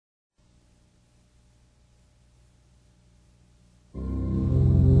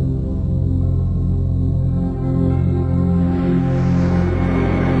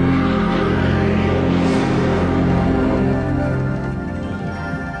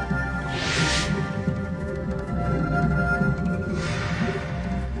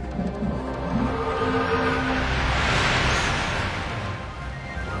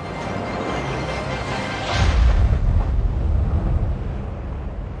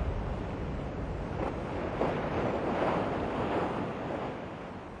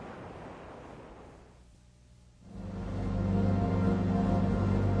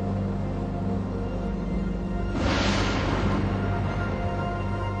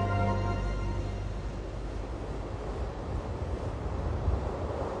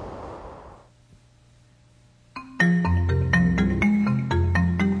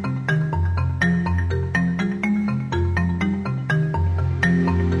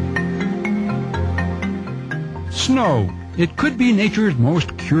Snow. It could be nature's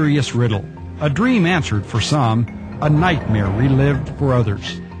most curious riddle. A dream answered for some, a nightmare relived for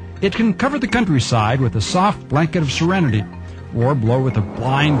others. It can cover the countryside with a soft blanket of serenity, or blow with a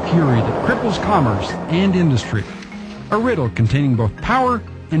blind fury that cripples commerce and industry. A riddle containing both power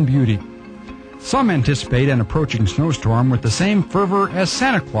and beauty. Some anticipate an approaching snowstorm with the same fervor as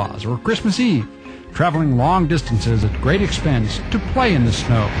Santa Claus or Christmas Eve, traveling long distances at great expense to play in the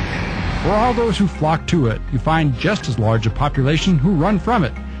snow. For all those who flock to it, you find just as large a population who run from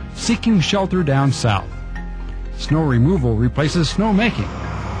it, seeking shelter down south. Snow removal replaces snowmaking.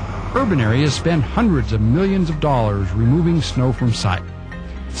 Urban areas spend hundreds of millions of dollars removing snow from sight.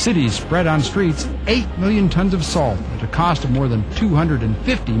 Cities spread on streets 8 million tons of salt at a cost of more than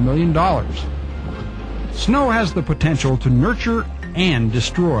 $250 million. Snow has the potential to nurture and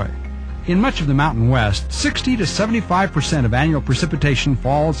destroy. In much of the Mountain West, 60 to 75% of annual precipitation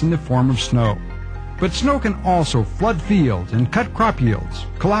falls in the form of snow. But snow can also flood fields and cut crop yields,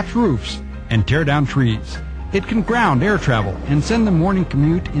 collapse roofs, and tear down trees. It can ground air travel and send the morning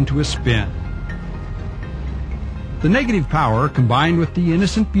commute into a spin. The negative power combined with the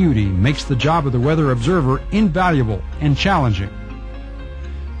innocent beauty makes the job of the weather observer invaluable and challenging.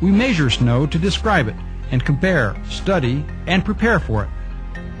 We measure snow to describe it and compare, study, and prepare for it.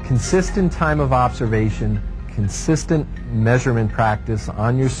 Consistent time of observation, consistent measurement practice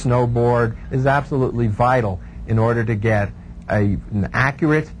on your snowboard is absolutely vital in order to get an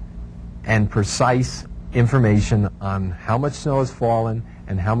accurate and precise information on how much snow has fallen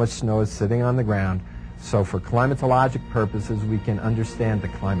and how much snow is sitting on the ground. So for climatologic purposes, we can understand the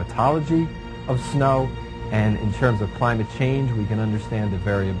climatology of snow, and in terms of climate change, we can understand the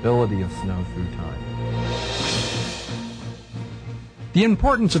variability of snow through time. The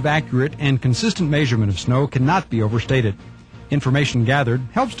importance of accurate and consistent measurement of snow cannot be overstated. Information gathered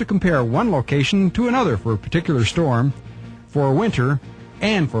helps to compare one location to another for a particular storm, for a winter,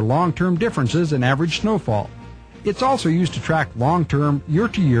 and for long-term differences in average snowfall. It's also used to track long-term,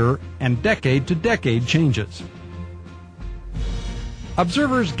 year-to-year, and decade-to-decade changes.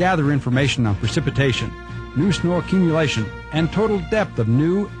 Observers gather information on precipitation, new snow accumulation, and total depth of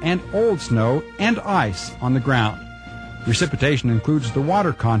new and old snow and ice on the ground. Precipitation includes the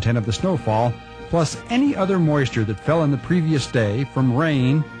water content of the snowfall, plus any other moisture that fell in the previous day from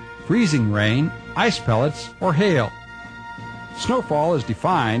rain, freezing rain, ice pellets, or hail. Snowfall is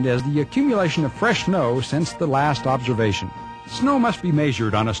defined as the accumulation of fresh snow since the last observation. Snow must be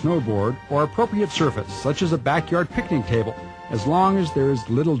measured on a snowboard or appropriate surface, such as a backyard picnic table, as long as there is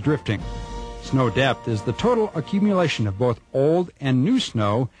little drifting. Snow depth is the total accumulation of both old and new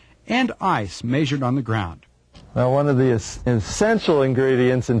snow and ice measured on the ground. Well, one of the essential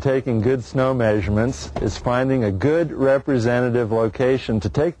ingredients in taking good snow measurements is finding a good representative location to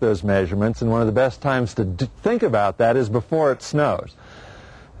take those measurements, and one of the best times to think about that is before it snows.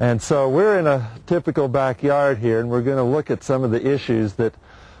 And so we're in a typical backyard here, and we're going to look at some of the issues that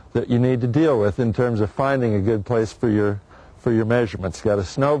you need to deal with in terms of finding a good place for your measurements. You've got a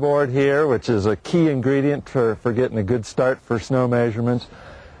snowboard here, which is a key ingredient for getting a good start for snow measurements,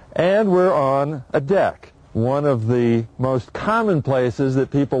 and we're on a deck. One of the most common places that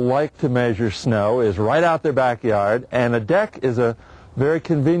people like to measure snow is right out their backyard, and a deck is a very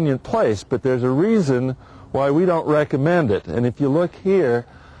convenient place, but there's a reason why we don't recommend it. And if you look here,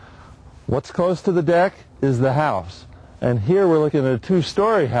 what's close to the deck is the house. And here we're looking at a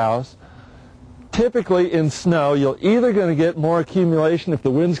two-story house. Typically in snow, you're either going to get more accumulation. If the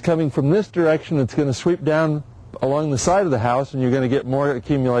wind's coming from this direction, it's going to sweep down along the side of the house, and you're going to get more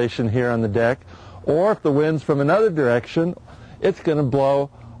accumulation here on the deck. Or if the wind's from another direction, it's going to blow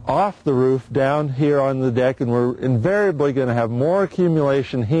off the roof down here on the deck, and we're invariably going to have more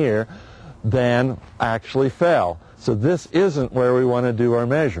accumulation here than actually fell. So this isn't where we want to do our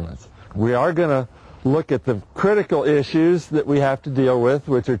measurements. We are going to look at the critical issues that we have to deal with,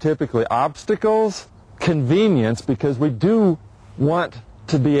 which are typically obstacles, convenience, because we do want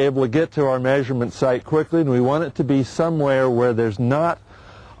to be able to get to our measurement site quickly, and we want it to be somewhere where there's not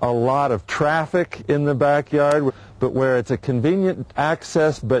a lot of traffic in the backyard, but where it's a convenient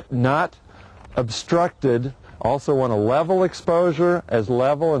access but not obstructed. Also want a level exposure, as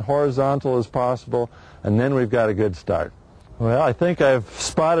level and horizontal as possible, and then we've got a good start. Well, I think I've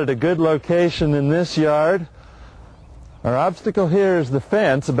spotted a good location in this yard. Our obstacle here is the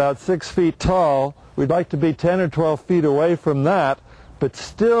fence, about 6 feet tall. We'd like to be 10 or 12 feet away from that, but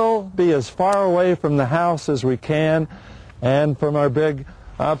still be as far away from the house as we can, and from our big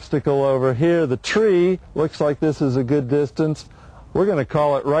obstacle over here, the tree, looks like this is a good distance. We're going to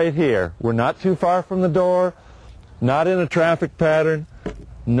call it right here. We're not too far from the door, not in a traffic pattern,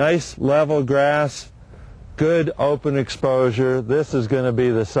 nice level grass, good open exposure. This is going to be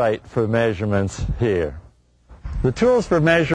the site for measurements here. The tools for measurement